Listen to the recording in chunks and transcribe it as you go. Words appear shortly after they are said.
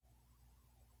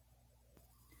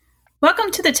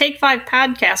Welcome to the Take 5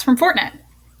 podcast from Fortinet.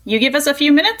 You give us a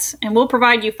few minutes, and we'll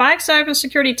provide you 5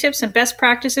 cybersecurity tips and best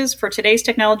practices for today's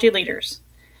technology leaders.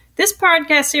 This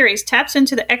podcast series taps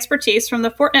into the expertise from the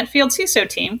Fortinet Field CISO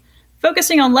team,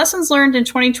 focusing on lessons learned in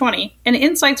 2020 and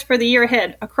insights for the year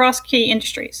ahead across key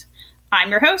industries.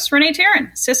 I'm your host, Renee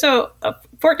Tarrin, CISO of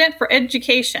Fortinet for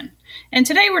Education. And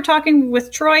today we're talking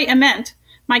with Troy Ament,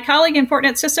 my colleague in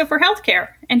Fortinet CISO for Healthcare,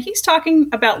 and he's talking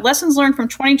about lessons learned from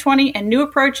 2020 and new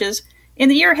approaches in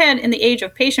the year ahead in the age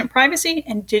of patient privacy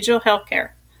and digital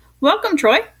healthcare. Welcome,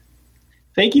 Troy.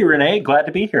 Thank you, Renee. Glad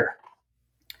to be here.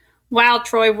 Wow,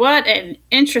 Troy, what an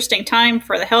interesting time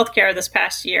for the healthcare this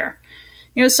past year.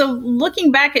 So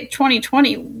looking back at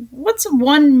 2020, what's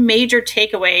one major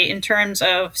takeaway in terms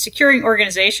of securing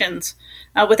organizations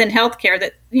within healthcare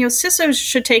that CISOs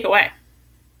should take away?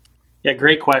 Yeah,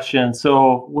 great question.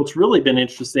 So what's really been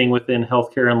interesting within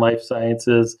healthcare and life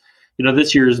sciences,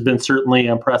 this year has been certainly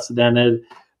unprecedented.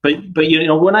 But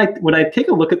when I take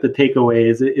a look at the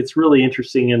takeaways, it's really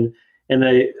interesting. And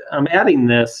I'm adding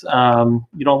this. A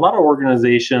lot of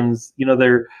organizations,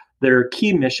 their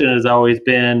key mission has always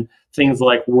been things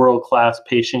like world-class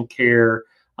patient care,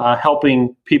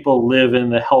 helping people live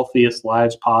in the healthiest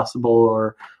lives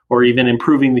possible, or even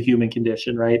improving the human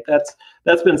condition. Right?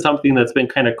 That's been something that's been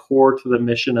kind of core to the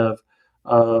mission of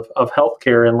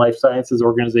healthcare and life sciences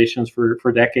organizations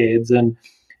for decades. And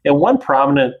one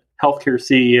prominent healthcare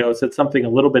CEO said something a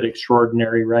little bit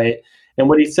extraordinary, right? And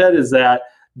what he said is that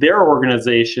their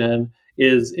organization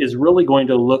is really going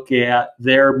to look at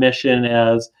their mission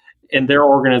and their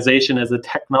organization as a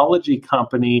technology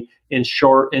company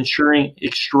ensuring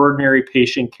extraordinary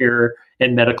patient care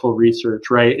and medical research,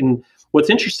 right? And what's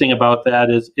interesting about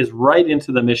that is right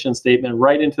into the mission statement,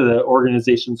 right into the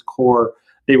organization's core,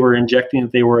 they were injecting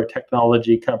that they were a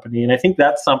technology company. And I think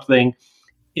that's something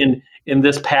in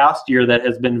this past year that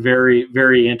has been very,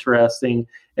 very interesting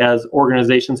as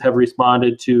organizations have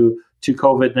responded to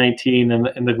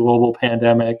COVID-19 and the global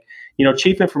pandemic.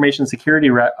 Chief information security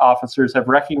officers have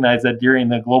recognized that during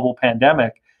the global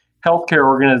pandemic, healthcare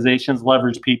organizations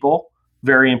leverage people,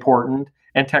 very important,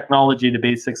 and technology to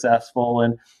be successful.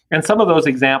 And some of those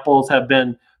examples have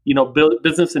been,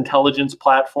 business intelligence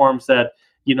platforms that,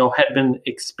 had been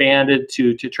expanded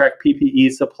to track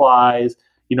PPE supplies,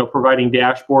 providing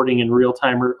dashboarding and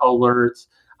real-time alerts,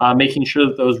 making sure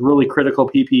that those really critical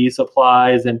PPE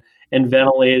supplies and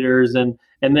ventilators and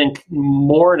then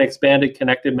more and expanded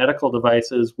connected medical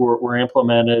devices were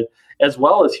implemented, as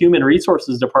well as human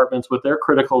resources departments with their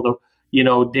critical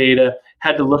data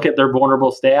had to look at their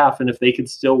vulnerable staff and if they could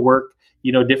still work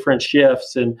different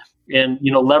shifts and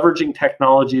leveraging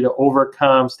technology to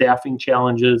overcome staffing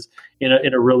challenges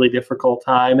in a really difficult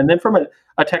time. And then from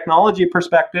a technology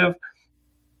perspective,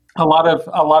 a lot of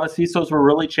CISOs were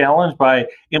really challenged by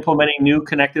implementing new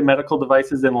connected medical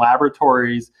devices in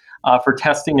laboratories for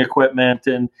testing equipment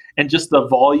and just the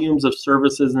volumes of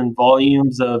services and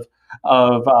volumes of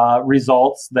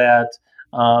results that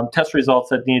test results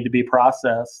that needed to be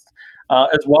processed,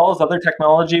 as well as other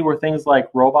technology were things like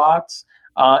robots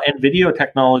and video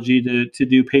technology to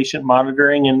do patient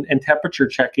monitoring and temperature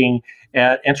checking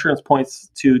at entrance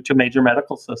points to major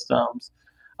medical systems.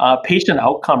 Patient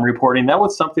outcome reporting, that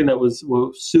was something that was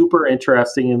super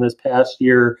interesting in this past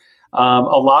year. A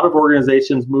lot of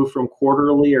organizations moved from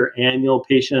quarterly or annual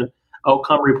patient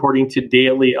outcome reporting to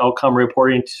daily outcome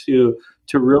reporting to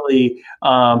really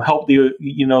help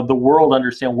the world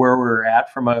understand where we're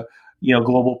at from a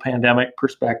global pandemic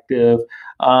perspective.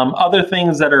 Other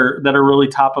things that are really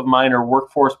top of mind are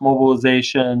workforce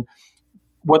mobilization,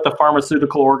 what the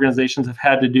pharmaceutical organizations have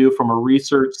had to do from a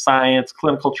research, science,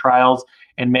 clinical trials,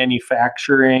 and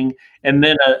manufacturing. And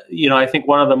then, I think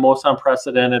one of the most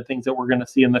unprecedented things that we're going to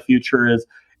see in the future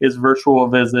is virtual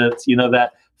visits,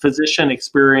 that physician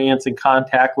experience and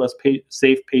contactless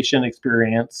safe patient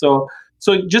experience. So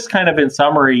just kind of in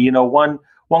summary,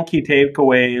 one key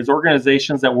takeaway is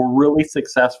organizations that were really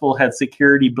successful had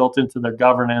security built into their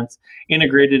governance,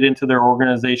 integrated into their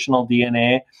organizational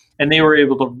DNA, and they were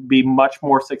able to be much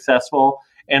more successful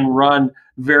and run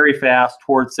very fast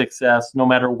towards success, no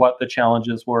matter what the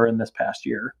challenges were in this past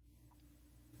year.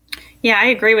 Yeah, I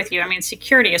agree with you. I mean,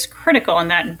 security is critical in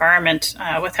that environment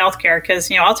with healthcare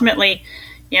because, ultimately,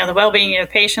 the well-being of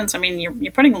patients. I mean,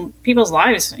 you're putting people's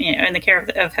lives in the care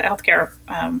of healthcare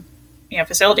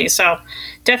facilities. So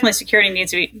definitely security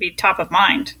needs to be top of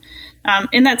mind.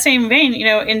 In that same vein,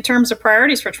 in terms of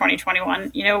priorities for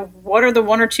 2021, what are the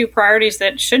one or two priorities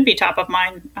that should be top of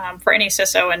mind for any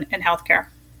CISO in healthcare?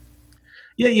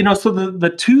 Yeah, so the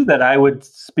two that I would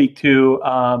speak to,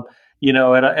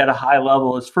 at a high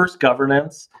level is first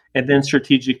governance and then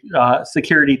strategic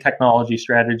security technology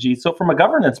strategy. So from a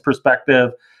governance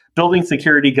perspective, building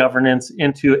security governance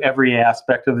into every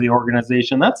aspect of the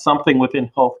organization, that's something within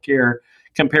healthcare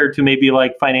compared to maybe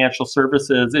like financial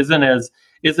services isn't as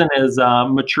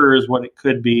mature as what it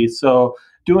could be. So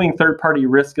doing third-party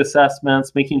risk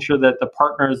assessments, making sure that the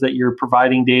partners that you're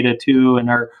providing data to and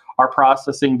are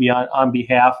processing on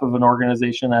behalf of an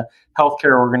organization, a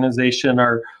healthcare organization,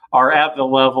 are at the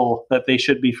level that they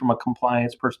should be from a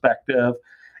compliance perspective.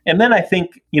 And then I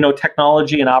think,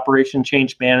 technology and operation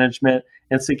change management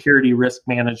and security risk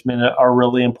management are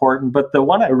really important. But the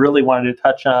one I really wanted to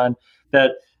touch on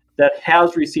that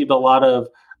has received a lot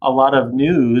of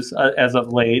news as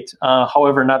of late,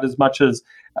 however, not as much as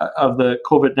of the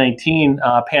COVID-19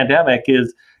 pandemic,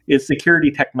 is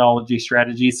security technology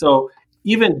strategy. So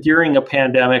even during a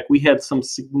pandemic, we had some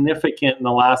significant in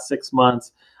the last 6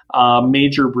 months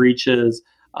major breaches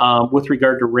with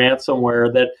regard to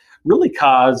ransomware that really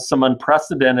caused some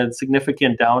unprecedented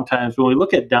significant downtimes. When we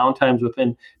look at downtimes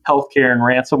within healthcare and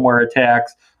ransomware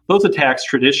attacks, those attacks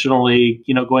traditionally,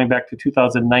 going back to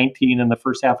 2019 and the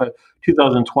first half of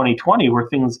 2020 were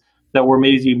things that were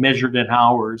maybe measured in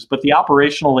hours. But the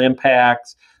operational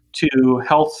impacts to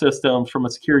health systems from a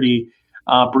security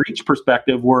breach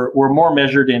perspective were more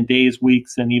measured in days,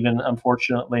 weeks, and even,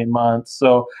 unfortunately, months.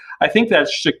 So I think that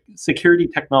security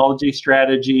technology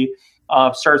strategy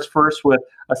starts first with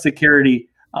a security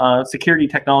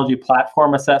technology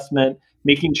platform assessment,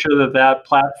 making sure that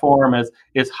platform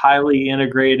is highly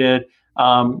integrated.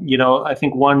 I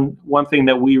think one thing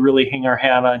that we really hang our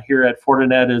hat on here at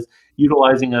Fortinet is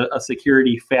utilizing a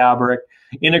security fabric,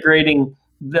 integrating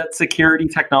that security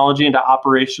technology into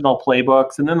operational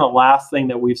playbooks. And then the last thing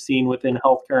that we've seen within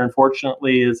healthcare,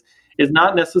 unfortunately, is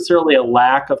not necessarily a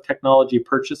lack of technology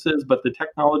purchases, but the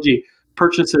technology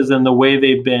purchases and the way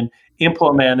they've been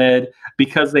implemented,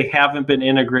 because they haven't been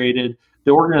integrated.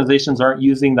 The organizations aren't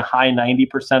using the high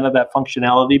 90% of that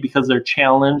functionality because they're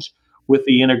challenged with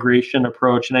the integration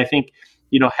approach. And I think,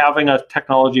 having a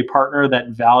technology partner that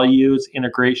values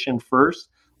integration first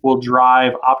will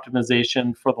drive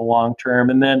optimization for the long term.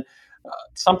 And then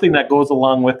something that goes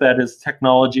along with that is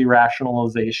technology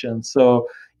rationalization. So,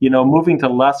 moving to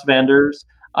less vendors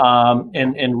and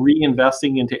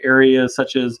reinvesting into areas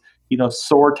such as,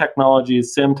 SOAR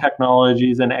technologies, SIM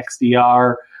technologies, and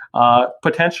XDR,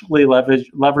 potentially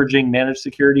leveraging managed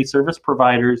security service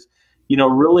providers,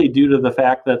 really due to the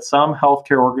fact that some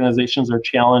healthcare organizations are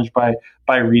challenged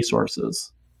by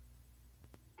resources.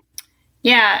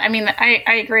 Yeah, I mean, I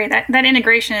agree that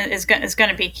integration is going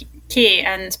to be key,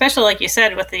 and especially like you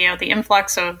said, with the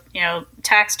influx of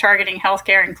attacks targeting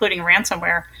healthcare, including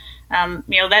ransomware,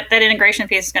 that integration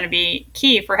piece is going to be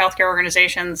key for healthcare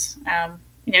organizations,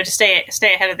 to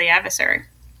stay ahead of the adversary.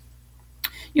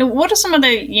 What are some of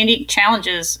the unique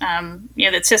challenges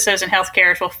that CISOs and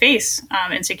healthcare will face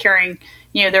in securing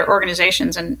their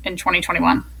organizations in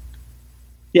 2021?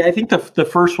 Yeah, I think the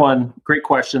first one, great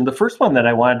question. The first one that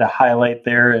I wanted to highlight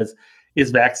there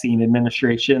is vaccine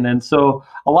administration. And so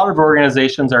a lot of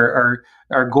organizations are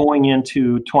going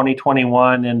into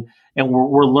 2021 and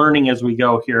we're learning as we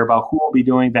go here about who will be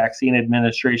doing vaccine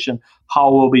administration,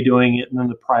 how we'll be doing it, and then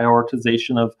the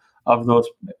prioritization of those,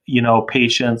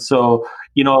 patients. So,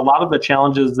 a lot of the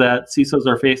challenges that CISOs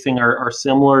are facing are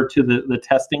similar to the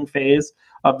testing phase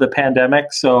of the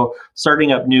pandemic. So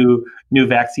starting up new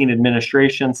vaccine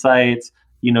administration sites,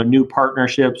 new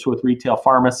partnerships with retail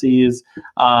pharmacies,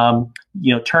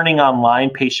 turning online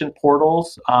patient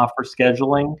portals for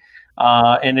scheduling,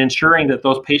 and ensuring that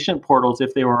those patient portals,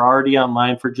 if they were already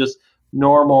online for just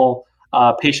normal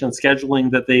patient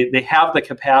scheduling, that they have the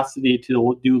capacity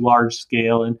to do large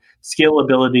scale, and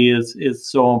scalability is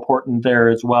so important there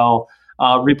as well.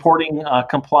 Reporting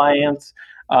compliance,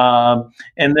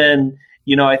 and then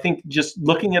I think just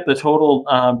looking at the total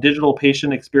digital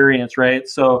patient experience, right?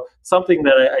 So something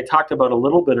that I talked about a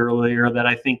little bit earlier that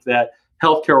I think that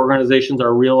healthcare organizations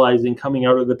are realizing coming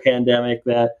out of the pandemic,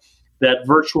 that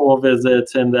virtual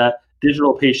visits and that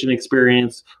digital patient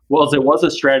experience, well, it was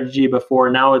a strategy before,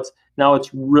 now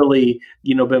it's really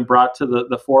been brought to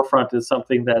the forefront as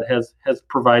something that has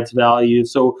provides value.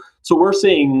 So we're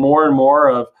seeing more and more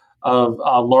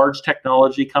of large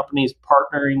technology companies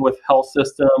partnering with health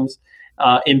systems,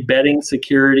 embedding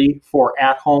security for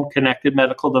at-home connected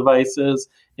medical devices,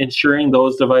 ensuring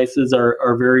those devices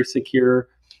are very secure.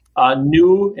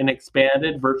 New and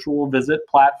expanded virtual visit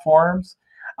platforms.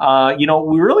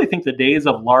 We really think the days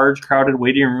of large crowded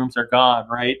waiting rooms are gone,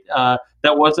 right?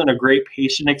 That wasn't a great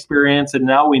patient experience, and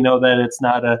now we know that it's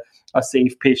not a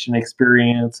safe patient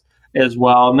experience as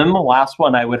well. And then the last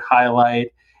one I would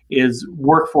highlight is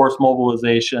workforce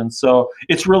mobilization. So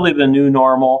it's really the new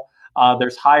normal.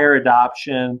 There's higher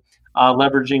adoption,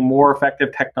 leveraging more effective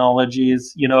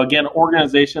technologies. Again,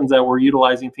 organizations that were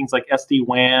utilizing things like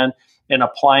SD-WAN and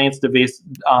appliance-based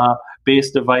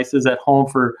devices at home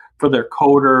for their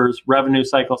coders, revenue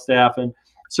cycle staff, and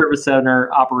service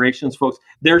center operations folks,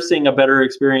 they're seeing a better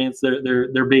experience.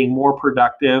 They're being more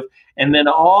productive, and then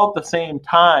all at the same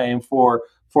time for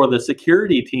the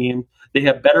security team, they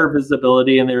have better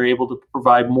visibility and they're able to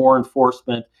provide more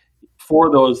enforcement for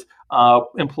those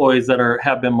employees that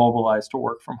have been mobilized to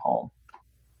work from home.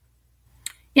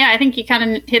 Yeah, I think you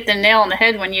kind of hit the nail on the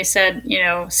head when you said,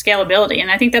 scalability. And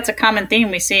I think that's a common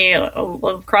theme we see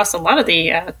across a lot of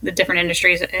the different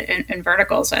industries and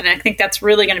verticals. And I think that's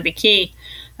really going to be key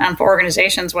for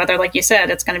organizations, whether, like you said,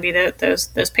 it's going to be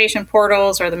those patient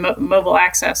portals or the mobile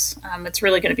access. It's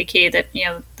really going to be key that,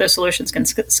 those solutions can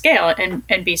scale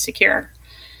and be secure.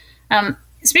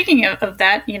 Speaking of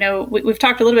that, we've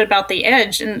talked a little bit about the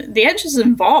edge, and the edge is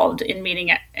involved in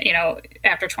meeting,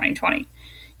 after 2020.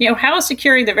 How is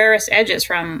securing the various edges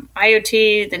from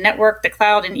IoT, the network, the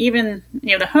cloud, and even,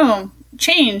 the home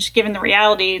change given the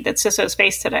reality that CISOs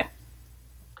face today?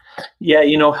 Yeah,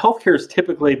 healthcare has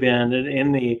typically been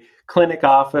in the clinic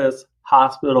office,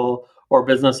 hospital, or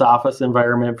business office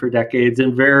environment for decades,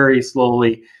 and very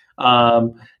slowly,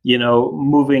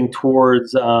 moving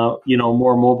towards,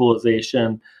 more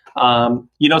mobilization. So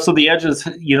the edges,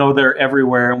 they're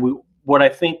everywhere. And what I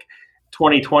think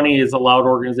 2020 has allowed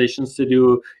organizations to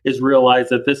do is realize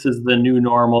that this is the new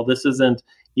normal. This isn't,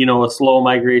 a slow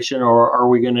migration, or are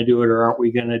we going to do it or aren't we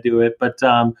going to do it? But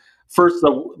first,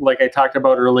 like I talked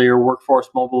about earlier, workforce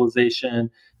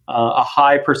mobilization, a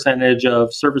high percentage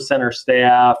of service center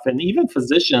staff and even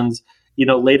physicians,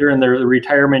 later in their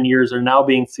retirement years are now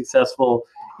being successful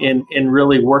in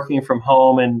really working from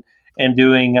home and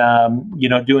doing,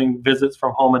 doing visits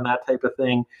from home and that type of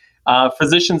thing.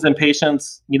 Physicians and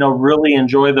patients, really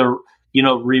enjoy the,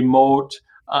 remote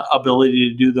ability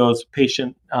to do those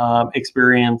patient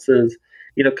experiences.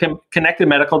 Connected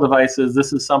medical devices.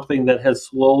 This is something that has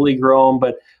slowly grown,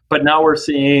 but now we're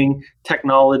seeing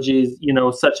technologies,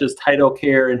 such as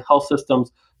TidalCare and health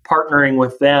systems partnering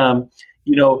with them.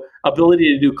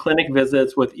 Ability to do clinic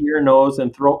visits with ear, nose,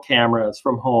 and throat cameras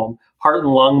from home, heart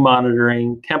and lung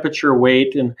monitoring, temperature,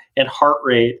 weight, and heart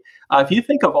rate. If you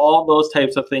think of all those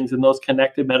types of things in those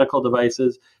connected medical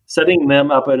devices, setting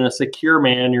them up in a secure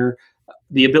manner,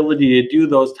 the ability to do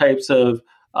those types of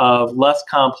less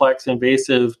complex,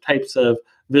 invasive types of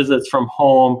visits from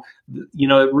home,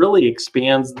 it really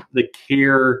expands the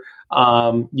care,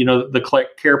 the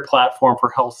care platform for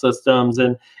health systems.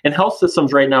 And health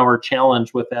systems right now are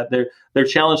challenged with that. They're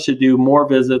challenged to do more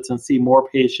visits and see more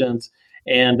patients.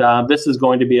 And this is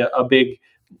going to be a big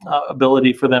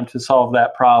ability for them to solve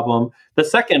that problem. The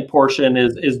second portion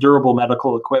is durable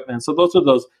medical equipment. So those are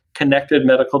those connected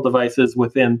medical devices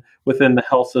within the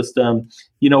health system.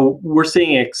 We're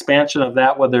seeing expansion of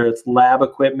that, whether it's lab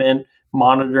equipment,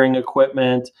 monitoring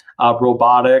equipment,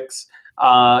 robotics,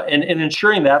 and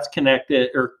ensuring that's connected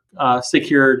or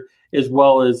secured as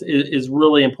well is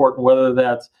really important. Whether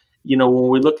that's, when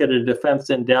we look at a defense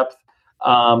in depth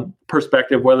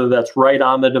perspective, whether that's right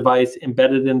on the device,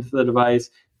 embedded into the device,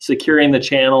 securing the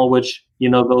channel, which,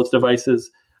 those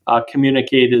devices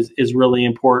communicate is really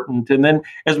important. And then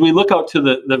as we look out to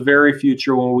the very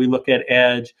future, when we look at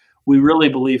edge, we really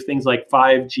believe things like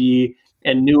 5G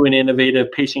and new and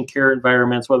innovative patient care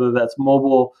environments, whether that's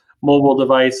mobile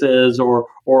devices or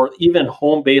even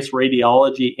home-based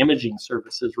radiology imaging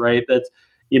services, right? That's,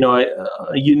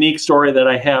 a unique story that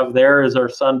I have there is our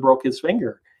son broke his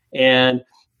finger. And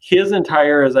as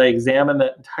I examined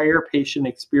that entire patient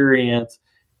experience,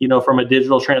 from a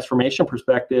digital transformation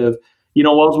perspective,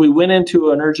 as we went into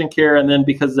an urgent care, and then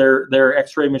because their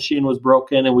x-ray machine was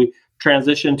broken and we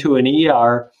transitioned to an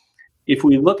ER, if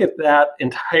we look at that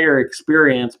entire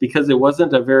experience, because it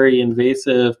wasn't a very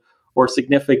invasive or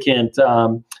significant,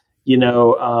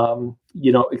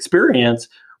 experience,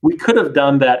 we could have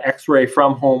done that x-ray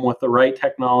from home with the right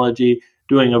technology,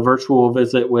 doing a virtual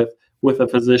visit with a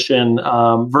physician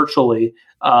virtually,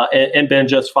 and been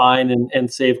just fine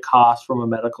and save costs from a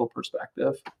medical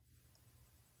perspective.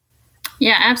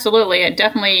 Yeah, absolutely. I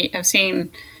definitely have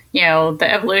seen, the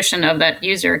evolution of that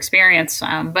user experience.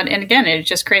 But again, it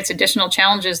just creates additional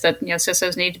challenges that,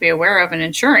 CISOs need to be aware of and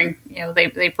ensuring,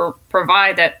 they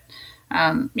provide that,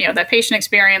 that patient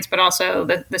experience, but also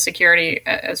the security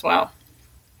as well.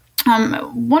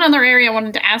 One other area I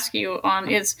wanted to ask you on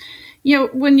is,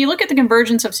 when you look at the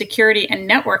convergence of security and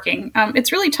networking,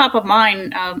 it's really top of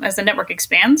mind as the network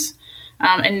expands.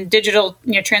 and digital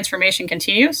transformation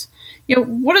continues.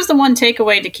 What is the one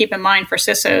takeaway to keep in mind for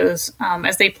CISOs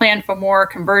as they plan for more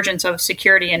convergence of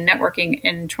security and networking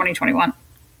in 2021?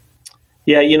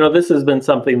 Yeah, this has been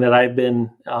something that I've been,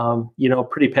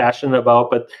 pretty passionate about.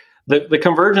 But the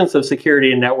convergence of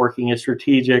security and networking is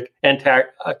strategic and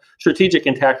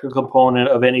tactical component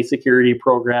of any security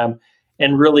program,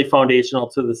 and really foundational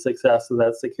to the success of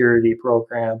that security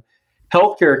program.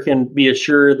 Healthcare can be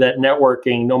assured that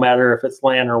networking, no matter if it's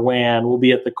LAN or WAN, will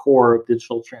be at the core of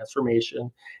digital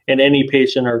transformation in any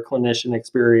patient or clinician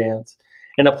experience.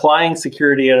 And applying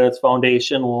security at its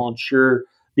foundation will ensure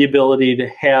the ability to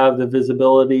have the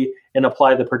visibility and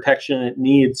apply the protection it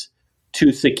needs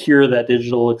to secure that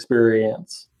digital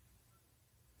experience.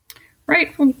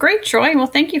 Right. Well, great, Troy. Well,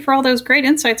 thank you for all those great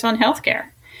insights on healthcare.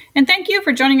 And thank you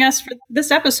for joining us for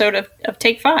this episode of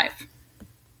Take 5.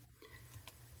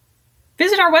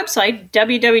 Visit our website,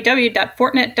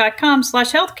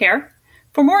 www.fortinet.com/healthcare,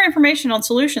 for more information on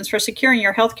solutions for securing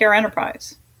your healthcare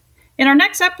enterprise. In our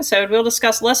next episode, we'll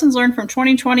discuss lessons learned from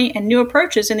 2020 and new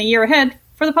approaches in the year ahead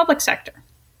for the public sector.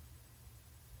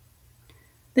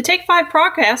 The Take 5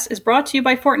 podcast is brought to you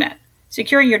by Fortinet,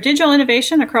 securing your digital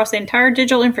innovation across the entire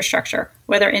digital infrastructure,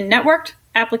 whether in networked,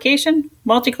 application,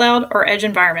 multi-cloud, or edge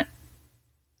environment.